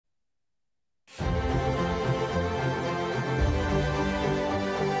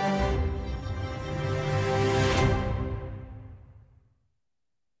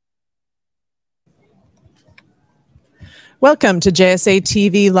Welcome to JSA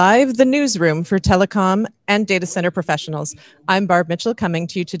TV Live, the newsroom for telecom and data center professionals. I'm Barb Mitchell, coming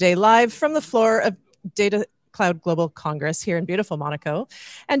to you today live from the floor of Datacloud Global Congress here in beautiful Monaco.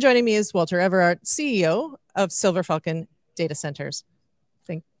 And joining me is Wouter, Everaert, CEO of SilverFalcon Data Centers.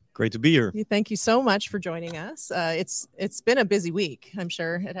 Great to be here. Thank you so much for joining us. It's been a busy week. I'm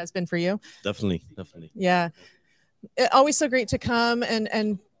sure it has been for you. Definitely. Yeah. Always so great to come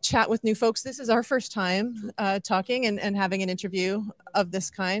and chat with new folks. This is our first time talking and having an interview of this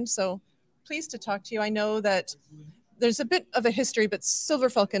kind. So pleased to talk to you. I know that there's a bit of a history, but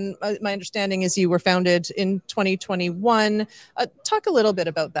SilverFalcon, my understanding is you were founded in 2021. Talk a little bit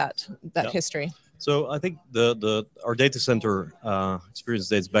about that history. So I think our data center experience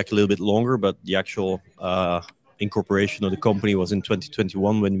dates back a little bit longer, but the actual incorporation of the company was in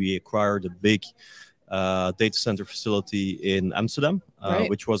 2021 when we acquired a big data center facility in Amsterdam,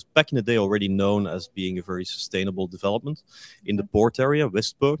 which was back in the day already known as being a very sustainable development in the port area,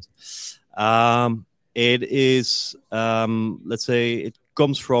 Westpoort. It is, let's say, it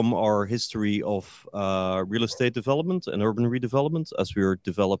comes from our history of real estate development and urban redevelopment as we were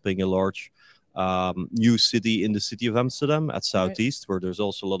developing a large new city in the city of Amsterdam at Southeast, where there's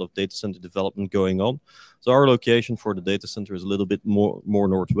also a lot of data center development going on. So our location for the data center is a little bit more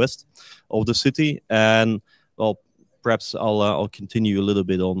northwest of the city. And well, perhaps I'll continue a little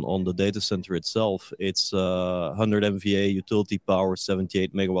bit on the data center itself. It's 100 MVA utility power,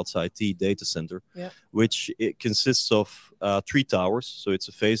 78 megawatts IT data center, which it consists of 3 towers. So it's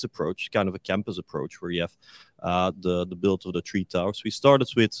a phased approach, kind of a campus approach, where you have the build of the 3 towers. We started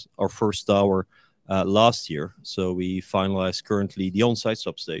with our first tower last year. So we finalized currently the on-site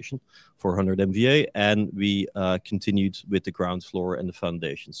substation for 100 MVA, and we continued with the ground floor and the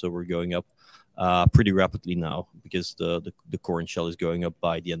foundation. So we're going up pretty rapidly now because the core and shell is going up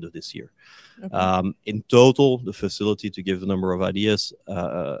by the end of this year. In total, the facility, to give a number of ideas,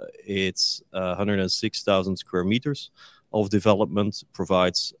 it's 106,000 square meters of development,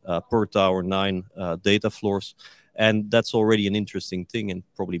 provides per tower 9 data floors. And that's already an interesting thing and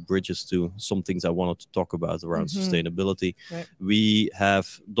probably bridges to some things I wanted to talk about around sustainability. We have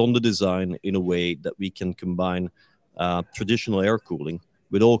done the design in a way that we can combine traditional air cooling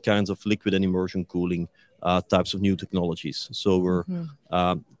with all kinds of liquid and immersion cooling types of new technologies. So we're,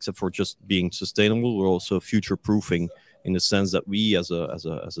 except for just being sustainable, we're also future-proofing in the sense that we, as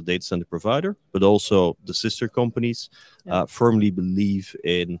a data center provider, but also the sister companies, firmly believe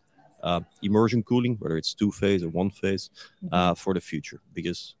in immersion cooling, whether it's 2-phase or 1-phase, for the future,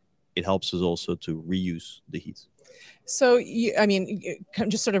 because it helps us also to reuse the heat. So,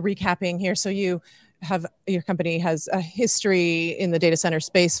 just sort of recapping here. So your company has a history in the data center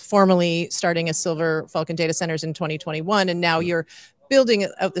space, formally starting as SilverFalcon Data Centers in 2021, and now you're building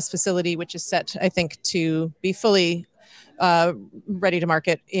out this facility, which is set, I think, to be fully ready to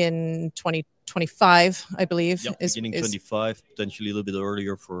market in 2025, I believe. Beginning 25, potentially a little bit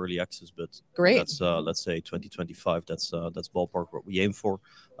earlier for early access, but great. That's let's say 2025. That's ballpark what we aim for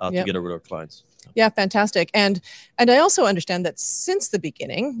together with our clients. Yeah, fantastic. And I also understand that since the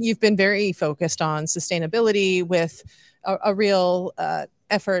beginning, you've been very focused on sustainability with a real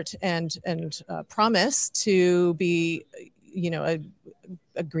effort and promise to be,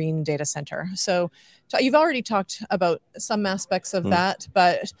 a green data center. So you've already talked about some aspects of that,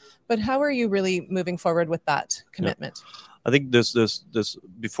 but how are you really moving forward with that commitment? I think there's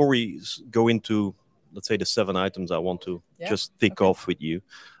before we go into, let's say, the 7 items I want to just tick off with you.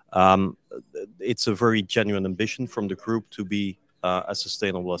 It's a very genuine ambition from the group to be as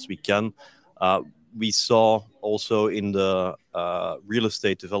sustainable as we can. We saw also in the real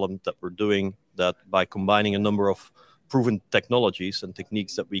estate development that we're doing that by combining a number of proven technologies and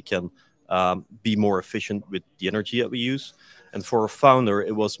techniques that we can be more efficient with the energy that we use. And for a founder,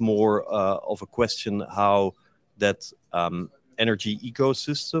 it was more of a question how that energy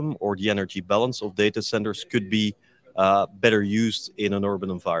ecosystem or the energy balance of data centers could be better used in an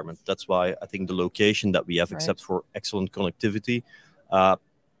urban environment. That's why I think the location that we have, except for excellent connectivity,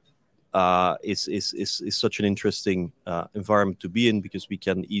 is such an interesting environment to be in, because we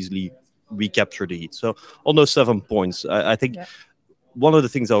can easily recapture the heat. So on those 7 points, I think one of the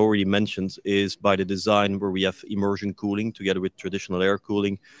things I already mentioned is by the design where we have immersion cooling together with traditional air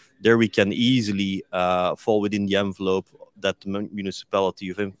cooling, there we can easily fall within the envelope that the municipality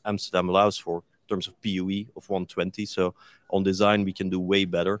of Amsterdam allows for in terms of PUE of 120. So on design, we can do way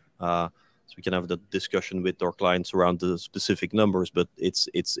better. So we can have the discussion with our clients around the specific numbers, but it's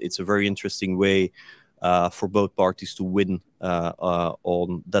a very interesting way for both parties to win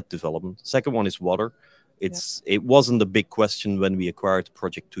on that development. Second one is water. It wasn't a big question when we acquired the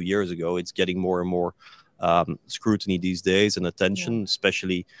project 2 years ago. It's getting more and more scrutiny these days and attention,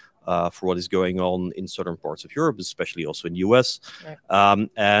 especially for what is going on in southern parts of Europe, especially also in the US. Right.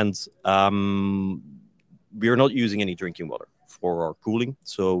 We are not using any drinking water for our cooling.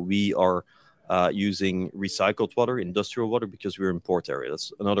 So we are using recycled water, industrial water, because we're in port area.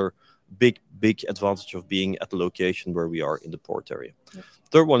 That's another big advantage of being at the location where we are in the port area. Yep.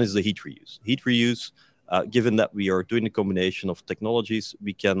 Third one is the heat reuse. Heat reuse, given that we are doing a combination of technologies,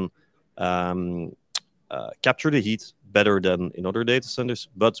 we can capture the heat better than in other data centers,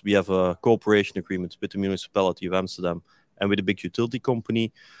 but we have a cooperation agreement with the municipality of Amsterdam and with a big utility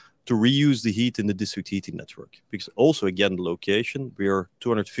company to reuse the heat in the district heating network. Because also, again, the location, we are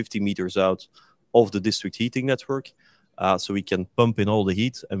 250 meters out of the district heating network, so we can pump in all the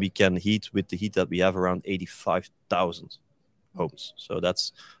heat, and we can heat with the heat that we have around 85,000 homes. So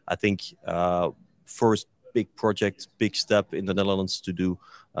that's, I think, first big project, big step in the Netherlands to do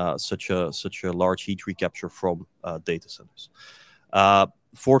such a large heat recapture from data centers.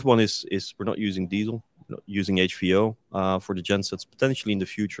 Fourth one is we're not using diesel, we're not using HVO for the gensets. Potentially in the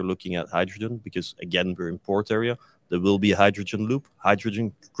future, looking at hydrogen, because again, we're in port area. There will be a hydrogen loop,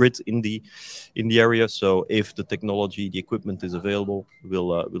 hydrogen grid in the area. So if the technology, the equipment is available,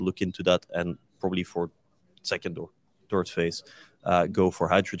 we'll look into that, and probably for second or third phase, go for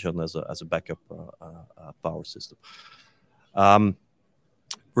hydrogen as a backup power system.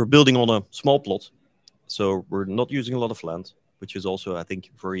 We're building on a small plot, so we're not using a lot of land, which is also, I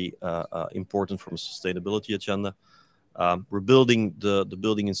think, very important from a sustainability agenda. We're building the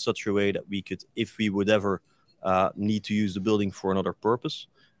building in such a way that we could, if we would ever need to use the building for another purpose,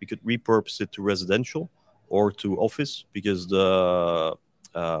 we could repurpose it to residential or to office, because the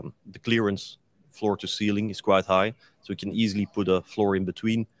clearance floor to ceiling is quite high, so we can easily put a floor in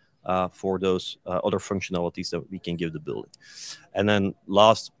between for those other functionalities that we can give the building. And then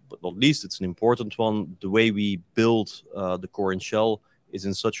last but not least, it's an important one, the way we build the core and shell is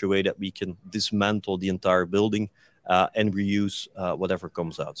in such a way that we can dismantle the entire building and reuse whatever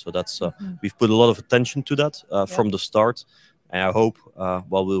comes out. So that's we've put a lot of attention to that from the start, and I hope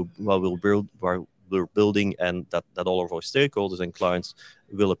while we're building, and that all of our stakeholders and clients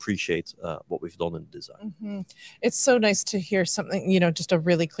will appreciate what we've done in design. It's so nice to hear something, just a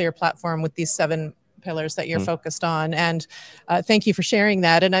really clear platform with these 7 pillars that you're focused on. And thank you for sharing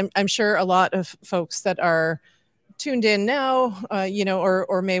that. And I'm sure a lot of folks that are tuned in now,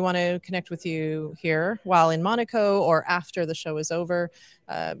 or may want to connect with you here while in Monaco or after the show is over.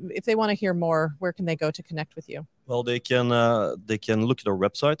 If they want to hear more, where can they go to connect with you? Well, they can look at our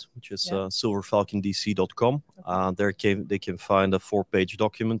website, which is silverfalcondc.com. There they can find a 4-page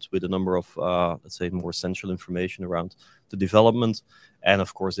document with a number of, let's say, more essential information around the development. And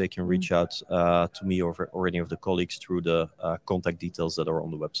of course, they can reach out to me or any of the colleagues through the contact details that are on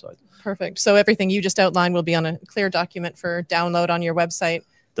the website. Perfect. So everything you just outlined will be on a clear document for download on your website.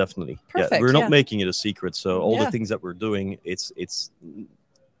 Definitely. Perfect. Yeah, we're not making it a secret. So all the things that we're doing, it's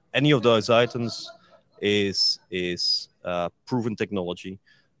any of those items is proven technology.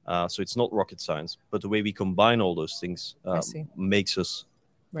 So it's not rocket science, but the way we combine all those things makes us,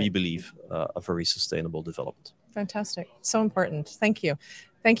 we believe, a very sustainable development. Fantastic. So important. Thank you.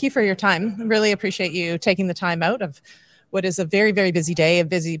 Thank you for your time. Really appreciate you taking the time out of what is a very, very busy day, a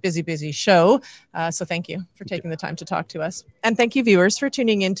busy show. So thank you for taking the time to talk to us. And thank you, viewers, for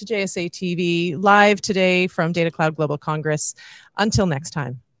tuning in to JSA TV live today from Datacloud Global Congress. Until next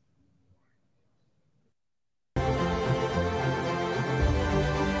time.